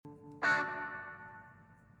Good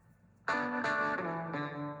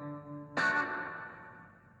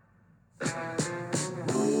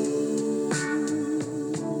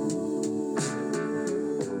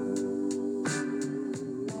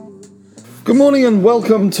morning and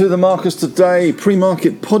welcome to the Marcus Today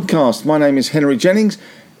pre-market podcast. My name is Henry Jennings.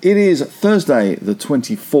 It is Thursday, the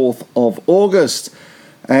 24th of August,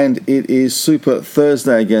 and it is Super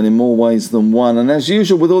Thursday again in more ways than one. And as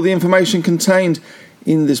usual, with all the information contained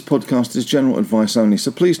in this podcast is general advice only. So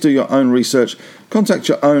please do your own research. Contact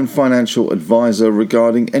your own financial advisor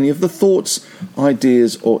regarding any of the thoughts,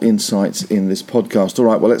 ideas, or insights in this podcast. All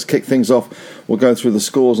right, well, let's kick things off. We'll go through the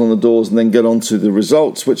scores on the doors and then get on to the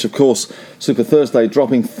results, which, of course, Super Thursday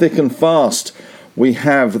dropping thick and fast. We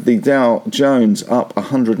have the Dow Jones up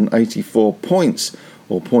 184 points,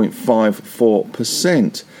 or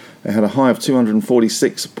 0.54%. It had a high of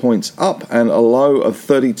 246 points up and a low of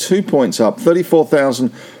 32 points up.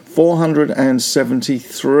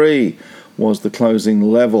 34,473 was the closing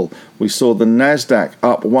level. We saw the Nasdaq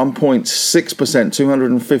up 1.6%,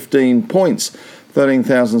 215 points,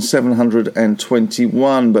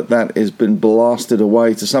 13,721, but that has been blasted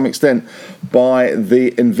away to some extent by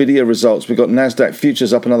the Nvidia results. We've got Nasdaq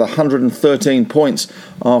futures up another 113 points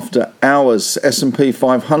after hours. S&P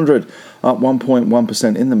 500 up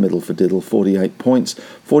 1.1% in the middle for diddle, 48 points,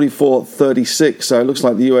 44.36. So it looks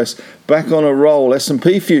like the US back on a roll.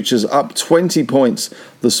 S&P futures up 20 points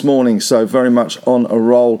this morning, so very much on a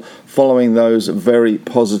roll following those very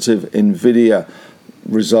positive Nvidia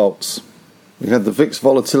results. We had the VIX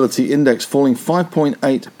Volatility Index falling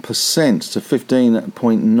 5.8% to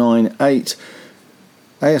 15.98.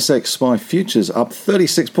 ASX SPY Futures up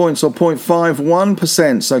 36 points or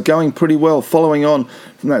 0.51%, so going pretty well, following on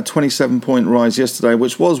from that 27-point rise yesterday,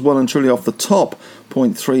 which was well and truly off the top,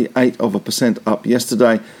 0.38% up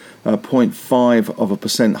yesterday,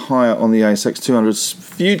 0.5% higher on the ASX 200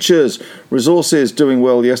 Futures. Resources doing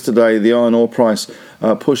well yesterday, the iron ore price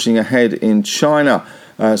pushing ahead in China.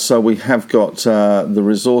 So we have got the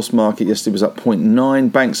resource market yesterday was up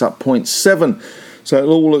 0.9, banks up 0.7. So it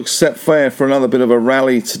all looks set fair for another bit of a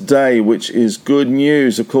rally today, which is good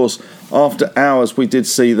news. Of course, after hours, we did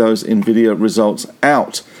see those Nvidia results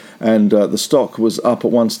out, and the stock was up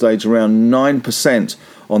at one stage around 9%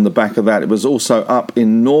 on the back of that. It was also up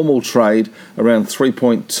in normal trade around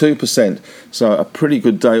 3.2%. So a pretty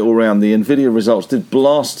good day all around. The Nvidia results did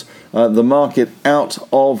blast the market out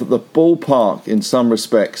of the ballpark in some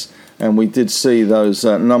respects, and we did see those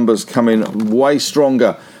numbers come in way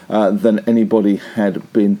stronger than anybody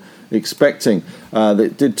had been expecting.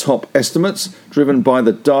 It did top estimates, driven by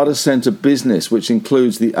the data center business, which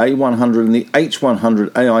includes the A100 and the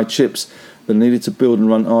H100 AI chips that are needed to build and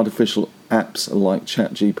run artificial apps like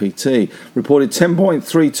ChatGPT. Reported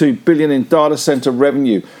 10.32 billion in data center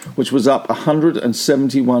revenue, which was up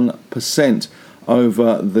 171%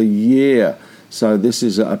 over the year. So this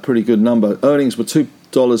is a pretty good number. Earnings were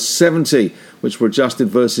 $2.70, which were adjusted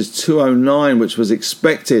versus $2.09, which was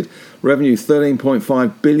expected. Revenue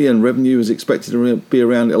 $13.5 billion. Revenue is expected to be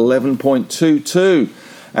around $11.22,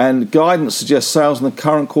 and guidance suggests sales in the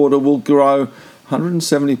current quarter will grow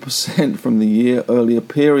 170% from the year earlier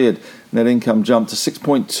period. Net income jumped to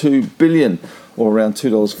 $6.2 billion, or around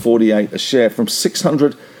 $2.48 a share, from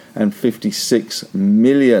 $656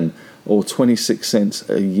 million, or 26 cents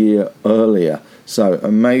a year earlier. So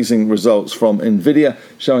amazing results from Nvidia,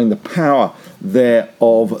 showing the power there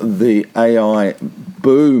of the AI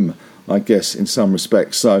boom, I guess, in some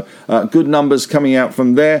respects. So good numbers coming out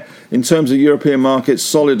from there. In terms of European markets,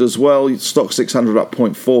 solid as well. Stock 600 up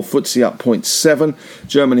 0.4, FTSE up 0.7,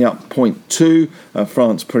 Germany up 0.2,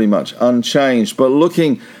 France pretty much unchanged. But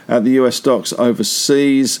looking at the US stocks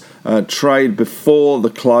overseas, trade before the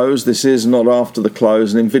close. This is not after the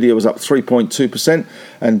close. And Nvidia was up 3.2%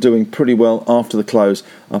 and doing pretty well after the close,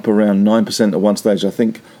 up around 9% at one stage. I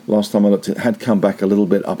think last time I looked, it had come back a little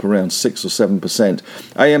bit, up around 6 or 7%.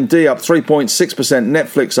 AMD up 3.6%,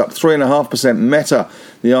 Netflix up 3.5%, Meta,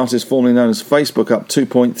 the artist formerly known as Facebook, up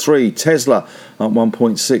 2.3%, Tesla up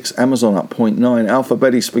 1.6%, Amazon up 0.9%,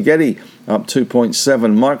 Alphabeti Spaghetti up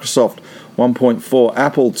 2.7%, Microsoft 1.4%,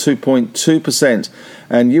 Apple 2.2%,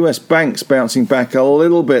 and US banks bouncing back a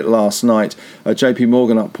little bit last night. JP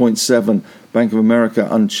Morgan up 0.7%, Bank of America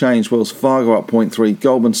unchanged, Wells Fargo up 0.3%,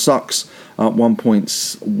 Goldman Sachs up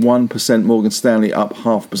 1.1%, Morgan Stanley up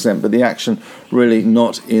 0.5%, but the action really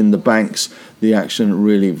not in the banks, the action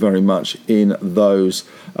really very much in those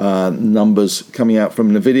numbers coming out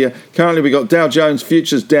from Nvidia. Currently we got Dow Jones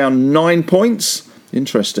futures down 9 points,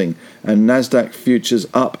 interesting, and Nasdaq futures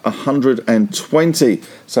up 120,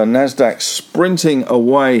 so Nasdaq sprinting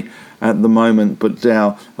away at the moment, but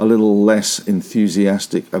Dow a little less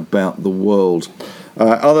enthusiastic about the world.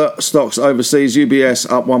 Other stocks overseas, UBS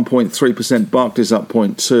up 1.3%, Barclays up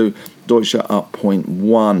 0.2%, Deutsche up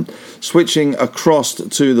 0.1%. Switching across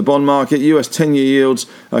to the bond market, US 10-year yields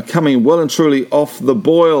are coming well and truly off the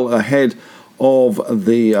boil ahead of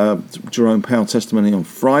the Jerome Powell testimony on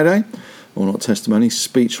Friday. Or not testimony,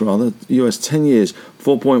 speech rather. US 10 years,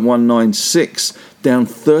 4.196, down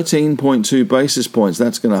 13.2 basis points.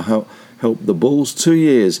 That's going to help the bulls. 2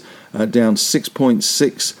 years, down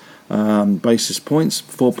 6.6 basis points,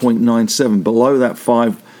 4.97, below that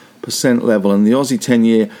 5% level. And the Aussie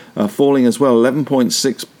 10-year falling as well,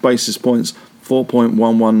 11.6 basis points,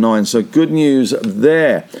 4.119. So good news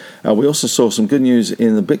there. We also saw some good news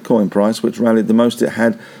in the Bitcoin price, which rallied the most it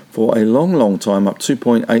had for a long time, up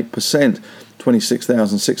 2.8%,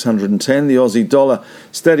 26,610. The Aussie dollar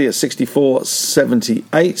steady at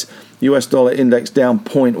 64.78. US dollar index down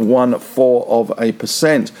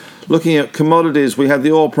 0.14%. Looking at commodities, we had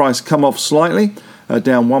the oil price come off slightly,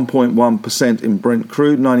 down 1.1% in Brent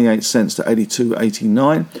crude, 98 cents to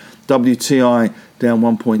 82.89. WTI down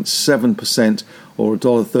 1.7%, or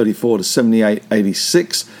 $1.34 to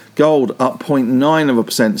 78.86. Gold up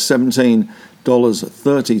 0.9%,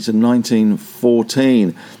 $17.30 to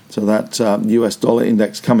 19.14. So that US dollar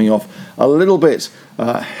index coming off a little bit,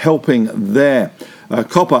 helping there.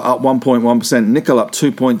 Copper up 1.1%, nickel up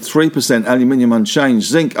 2.3%, aluminium unchanged,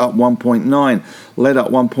 zinc up 1.9%, lead up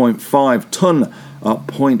 1.5%, tin up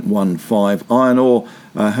 0.15%. Iron ore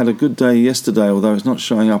had a good day yesterday, although it's not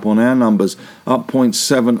showing up on our numbers, up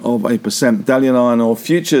 0.7%. Dalian iron ore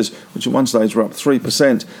futures, which at one stage were up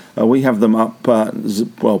 3%, we have them up,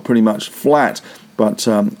 pretty much flat, but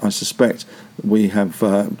I suspect we have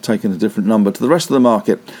taken a different number to the rest of the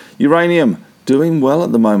market. Uranium doing well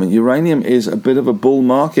at the moment. Uranium is a bit of a bull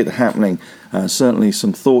market happening. Certainly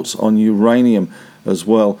some thoughts on uranium as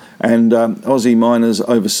well. And Aussie miners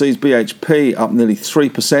overseas, BHP up nearly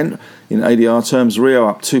 3% in ADR terms, Rio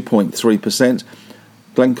up 2.3%,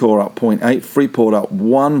 Glencore up 0.8%, Freeport up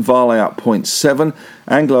 1%, Vale up 0.7%,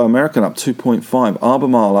 Anglo American up 2.5%,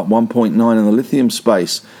 Albemarle up 1.9%. In the lithium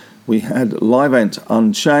space, we had Livent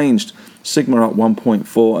unchanged, Sigma up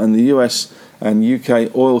 1.4%, and the US and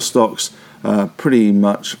UK oil stocks pretty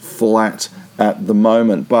much flat at the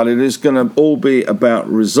moment. But it is going to all be about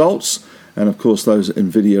results, and of course those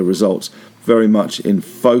NVIDIA results very much in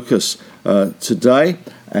focus today.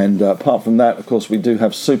 And apart from that, of course, we do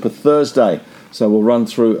have Super Thursday, so we'll run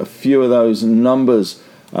through a few of those numbers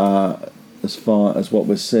as far as what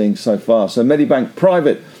we're seeing so far. So Medibank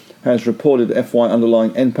Private has reported FY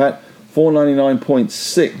underlying NPAT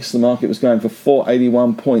 499.6. The market was going for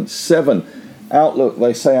 481.7. Outlook,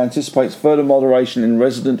 they say, anticipates further moderation in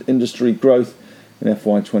resident industry growth in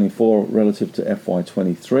FY24 relative to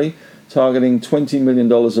FY23, targeting $20 million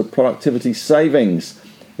of productivity savings.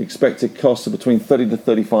 Expected costs are between 30 to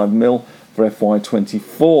 35 mil for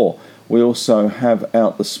FY24. We also have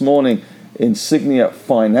out this morning Insignia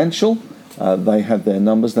Financial. They had their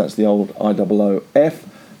numbers. That's the old IOOF.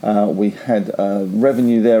 We had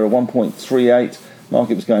revenue there of 1.38.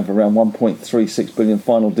 Market was going for around 1.36 billion.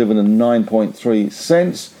 Final dividend 9.3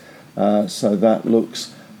 cents. So that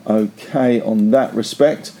looks okay on that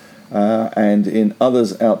respect. And in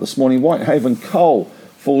others out this morning, Whitehaven Coal,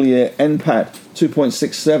 full year NPAT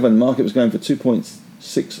 2.67. Market was going for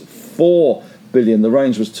 2.64 billion. The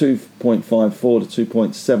range was 2.54 to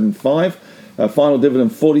 2.75. Final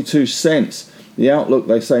dividend 42 cents. The outlook,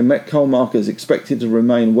 they say, Met Coal market is expected to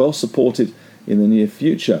remain well supported in the near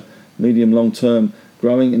future. Medium long term,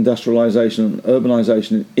 growing industrialisation and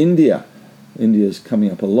urbanisation in India. India's coming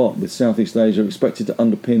up a lot, with Southeast Asia expected to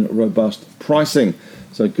underpin robust pricing.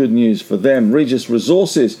 So good news for them. Regis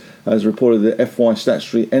Resources has reported the FY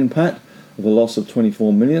statutory NPAT of a loss of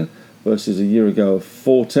 24 million versus a year ago of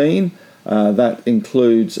 14. That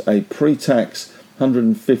includes a pre-tax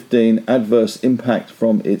 115 adverse impact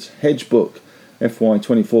from its hedge book.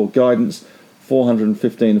 FY24 guidance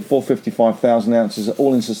 415 to 455,000 ounces,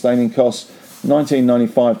 all in sustaining costs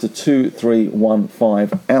 1995 to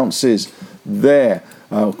 2315 ounces there.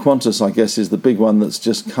 Qantas, I guess, is the big one that's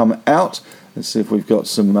just come out. Let's see if we've got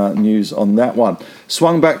some news on that one.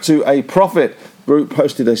 Swung back to a profit. Group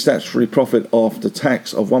posted a statutory profit after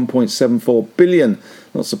tax of 1.74 billion.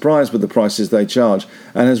 Not surprised with the prices they charge,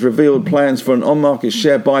 and has revealed plans for an on-market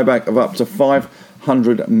share buyback of up to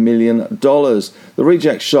 $500 million. The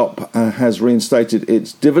Reject Shop has reinstated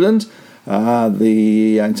its dividend.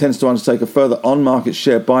 The intends to undertake a further on-market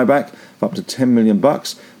share buyback of up to $10 million.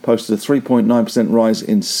 Posted a 3.9% rise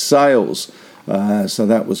in sales. So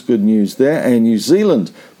that was good news there. And New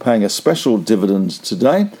Zealand paying a special dividend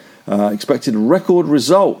today. expected record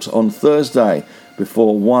result on Thursday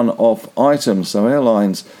before one-off items. So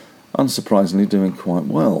airlines, unsurprisingly, doing quite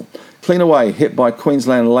well. Cleanaway hit by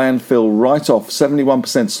Queensland landfill write-off,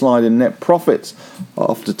 71% slide in net profits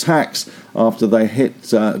after tax after they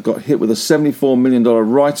got hit with a $74 million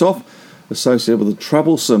write-off associated with a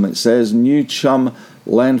troublesome, it says, New Chum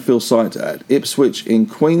landfill site at Ipswich in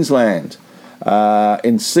Queensland.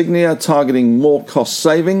 Insignia targeting more cost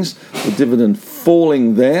savings, the dividend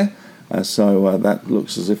falling there, so that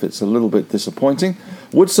looks as if it's a little bit disappointing.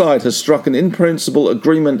 Woodside has struck an in-principle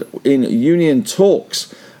agreement in union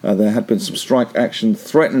talks. There had been some strike action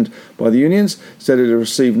threatened by the unions. Said it had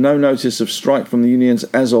received no notice of strike from the unions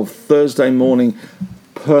as of Thursday morning,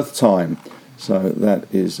 Perth time. So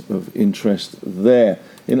that is of interest there.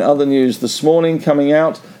 In other news this morning coming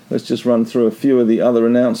out, let's just run through a few of the other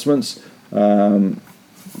announcements.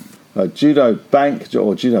 Judo Bank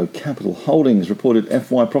or Judo Capital Holdings reported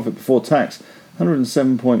FY profit before tax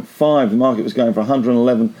 107.5. The market was going for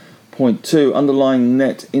 111.2. Underlying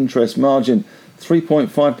net interest margin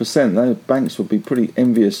 3.5%. Those banks would be pretty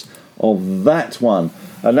envious of that one.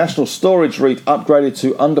 A National Storage REIT upgraded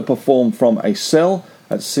to underperform from a sell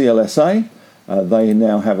at CLSA. They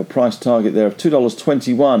now have a price target there of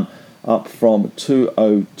 $2.21, up from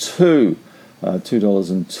 $2.02.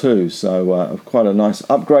 $2.02. So quite a nice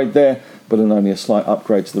upgrade there, but only a slight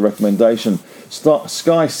upgrade to the recommendation.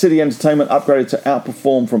 Sky City Entertainment upgraded to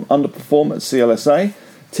outperform from underperform at CLSA.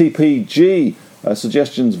 TPG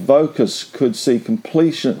suggestions Vocus could see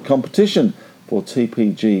competition for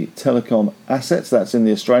TPG Telecom assets. That's in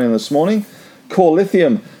the Australian this morning. Core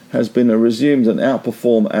Lithium has been resumed an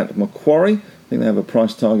outperform at Macquarie. I think they have a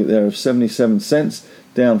price target there of 77 cents,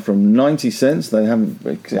 down from 90 cents. They haven't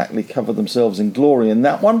exactly covered themselves in glory in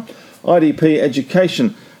that one. IDP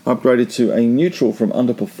Education upgraded to a neutral from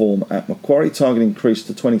underperform at Macquarie. Target increased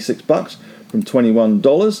to $26 from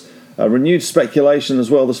 $21. Renewed speculation as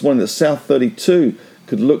well this morning that South32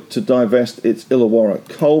 could look to divest its Illawarra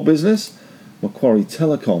coal business. Macquarie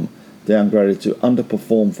Telecom downgraded to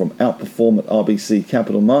underperform from outperform at RBC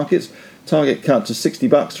Capital Markets. Target cut to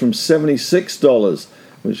 $60 from $76,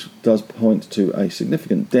 which does point to a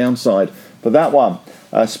significant downside for that one.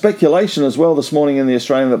 Speculation as well this morning in the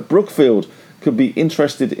Australian that Brookfield could be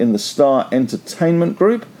interested in the Star Entertainment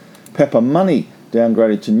Group. Pepper Money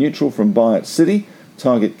downgraded to neutral from buy at Citi.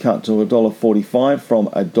 Target cut to $1.45 from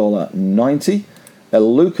 $1.90.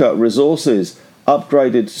 Eluka Resources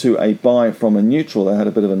upgraded to a buy from a neutral. They had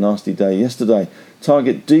a bit of a nasty day yesterday.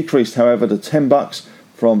 Target decreased, however, to $10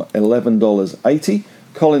 from $11.80.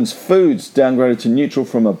 Collins Foods downgraded to neutral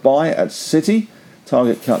from a buy at Citi.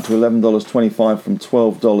 Target cut to $11.25 from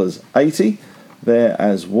 $12.80 there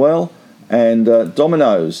as well. And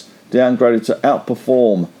Domino's downgraded to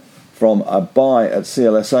outperform from a buy at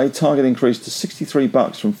CLSA. Target increased to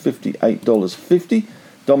 $63 from $58.50.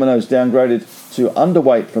 Domino's downgraded to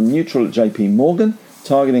underweight from neutral at JP Morgan.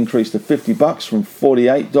 Target increased to $50 from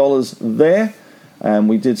 $48 there. And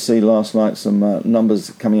we did see last night some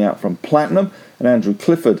numbers coming out from Platinum. And Andrew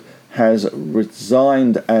Clifford has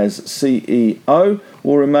resigned as CEO,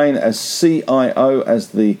 will remain as CIO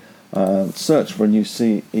as the search for a new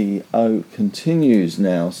CEO continues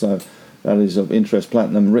now. So that is of interest.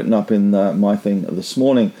 Platinum written up in my thing this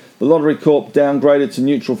morning. The Lottery Corp downgraded to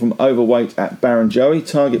neutral from overweight at Barrenjoey.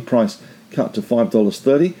 Target price cut to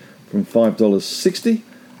 $5.30 from $5.60.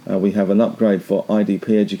 We have an upgrade for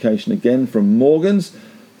IDP Education again from Morgans.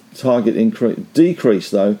 Target decrease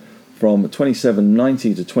though from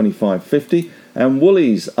 $27.90 to $25.50. And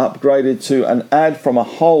Woolies upgraded to an add from a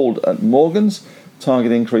hold at Morgans.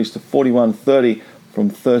 Target increase to $41.30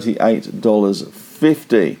 from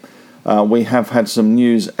 $38.50. We have had some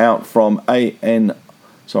news out from ARN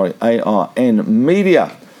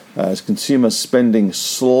Media as consumer spending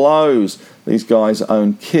slows. These guys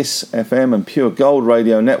own KISS FM and Pure Gold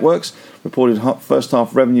radio networks. Reported first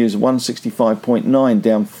half revenues 165.9,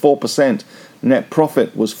 down 4%. Net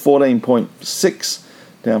profit was 14.6,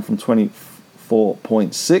 down from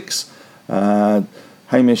 24.6.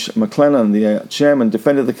 Hamish McLennan, the chairman,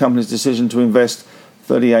 defended the company's decision to invest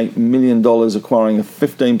 $38 million acquiring a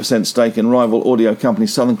 15% stake in rival audio company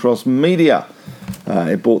Southern Cross Media.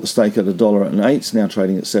 It bought the stake at $1.08, it's now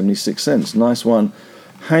trading at 76 cents. Nice one,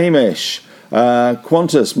 Hamish.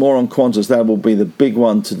 Qantas, more on Qantas, that will be the big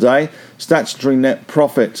one today. Statutory net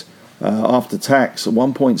profit after tax,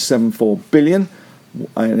 $1.74 billion,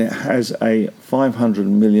 and it has a $500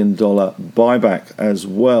 million buyback as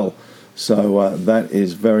well. So that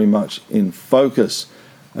is very much in focus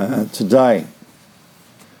today.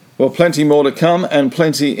 Well, plenty more to come and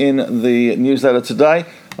plenty in the newsletter today.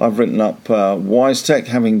 I've written up WiseTech,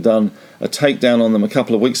 having done a takedown on them a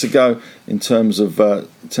couple of weeks ago in terms of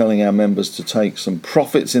telling our members to take some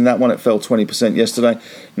profits in that one. It fell 20% yesterday.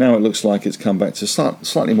 Now it looks like it's come back to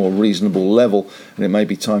slightly more reasonable level, and it may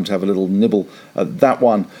be time to have a little nibble at that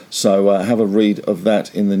one. So have a read of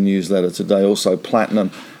that in the newsletter today. Also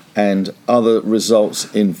Platinum and other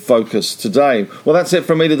results in focus today. Well, that's it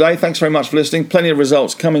from me today. Thanks very much for listening. Plenty of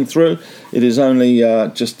results coming through. It is only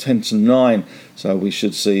just 10 to 9, so we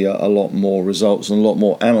should see a lot more results and a lot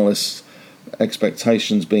more analysts'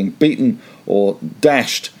 expectations being beaten or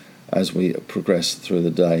dashed as we progress through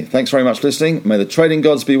the day. Thanks very much for listening. May the trading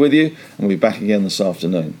gods be with you, and we'll be back again this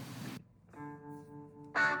afternoon.